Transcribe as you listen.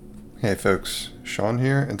Hey folks, Sean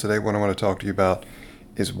here, and today what I want to talk to you about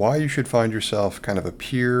is why you should find yourself kind of a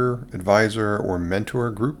peer, advisor, or mentor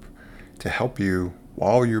group to help you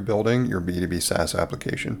while you're building your B2B SaaS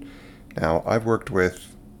application. Now, I've worked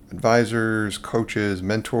with advisors, coaches,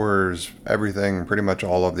 mentors, everything, pretty much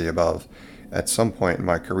all of the above at some point in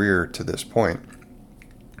my career to this point.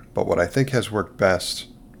 But what I think has worked best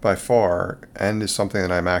by far, and is something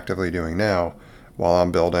that I'm actively doing now, while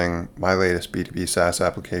I'm building my latest B2B SaaS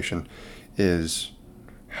application, is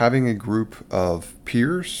having a group of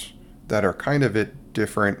peers that are kind of at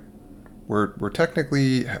different,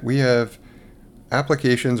 we have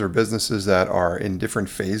applications or businesses that are in different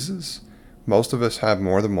phases. Most of us have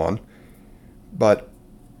more than one, but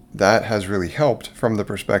that has really helped from the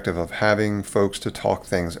perspective of having folks to talk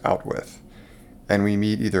things out with. And we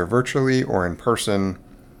meet either virtually or in person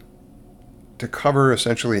to cover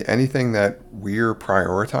essentially anything that we're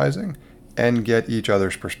prioritizing and get each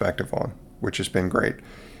other's perspective on, which has been great.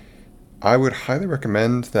 I would highly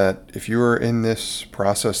recommend that if you are in this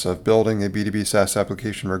process of building a B2B SaaS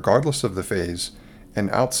application, regardless of the phase,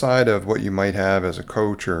 and outside of what you might have as a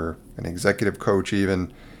coach or an executive coach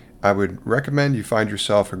even, I would recommend you find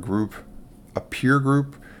yourself a peer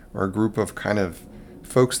group, or a group of kind of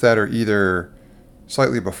folks that are either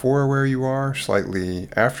slightly before where you are, slightly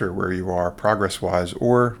after where you are, progress-wise,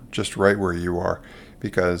 or just right where you are.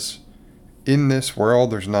 Because in this world,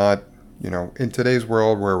 there's not, in today's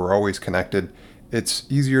world where we're always connected, it's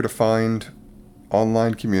easier to find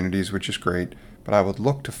online communities, which is great, but I would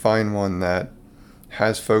look to find one that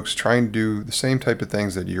has folks trying to do the same type of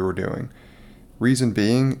things that you're doing. Reason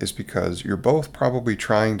being is because you're both probably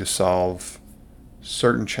trying to solve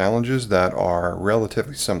certain challenges that are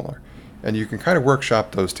relatively similar. And you can kind of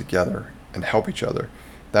workshop those together and help each other.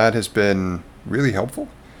 That has been really helpful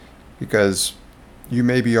because you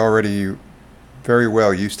may be already very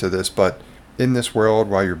well used to this, but in this world,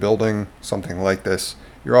 while you're building something like this,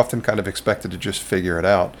 you're often kind of expected to just figure it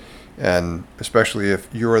out. And especially if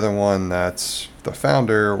you're the one that's the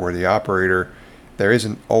founder or the operator, there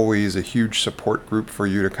isn't always a huge support group for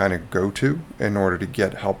you to kind of go to in order to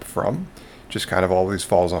get help from. Just kind of always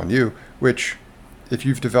falls on you, which if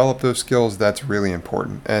you've developed those skills, that's really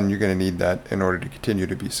important, and you're going to need that in order to continue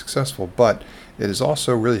to be successful. But it is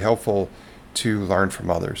also really helpful to learn from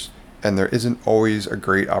others, and there isn't always a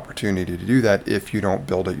great opportunity to do that if you don't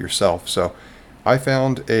build it yourself. So I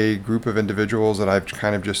found a group of individuals that I've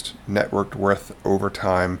kind of just networked with over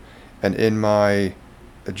time, and in my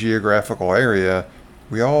geographical area,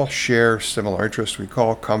 we all share similar interests. We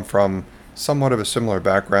all come from somewhat of a similar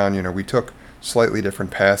background. We took slightly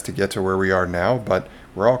different paths to get to where we are now, but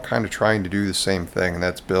we're all kind of trying to do the same thing, and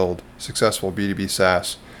that's build successful B2B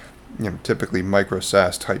SaaS, typically micro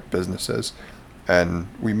SaaS type businesses. And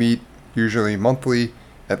we meet usually monthly,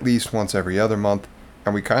 at least once every other month,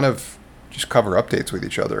 and we kind of just cover updates with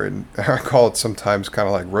each other. And I call it sometimes kind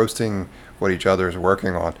of like roasting what each other is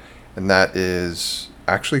working on. And that is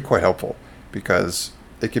actually quite helpful because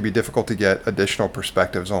it can be difficult to get additional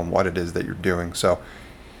perspectives on what it is that you're doing. So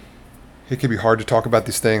it can be hard to talk about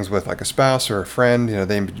these things with like a spouse or a friend.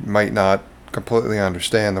 They might not completely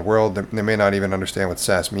understand the world. They may not even understand what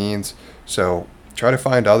SaaS means. So try to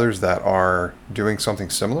find others that are doing something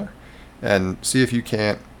similar and see if you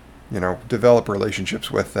can't, develop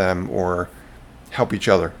relationships with them or help each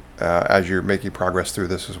other as you're making progress through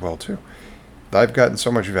this as well too. I've gotten so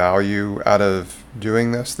much value out of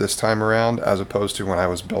doing this time around, as opposed to when I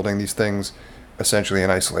was building these things essentially in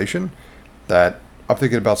isolation, that I'm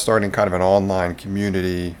thinking about starting kind of an online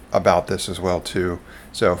community about this as well too.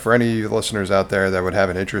 So for any listeners out there that would have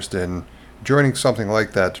an interest in joining something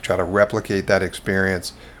like that to try to replicate that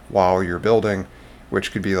experience while you're building,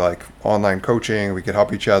 which could be like online coaching, we could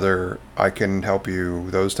help each other, I can help you,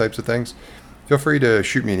 those types of things, feel free to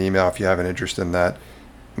shoot me an email if you have an interest in that.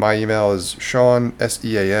 My email is Sean,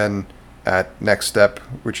 SEAN, at nextstep,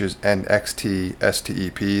 which is nxtstep.io,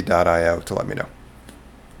 to let me know.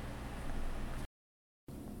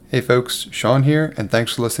 Hey folks, Sean here, and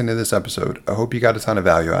thanks for listening to this episode. I hope you got a ton of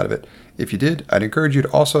value out of it. If you did, I'd encourage you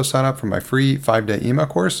to also sign up for my free 5-day email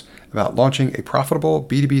course about launching a profitable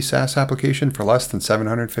B2B SaaS application for less than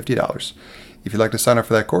 $750. If you'd like to sign up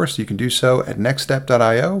for that course, you can do so at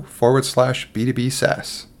nextstep.io/B2B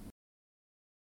SaaS.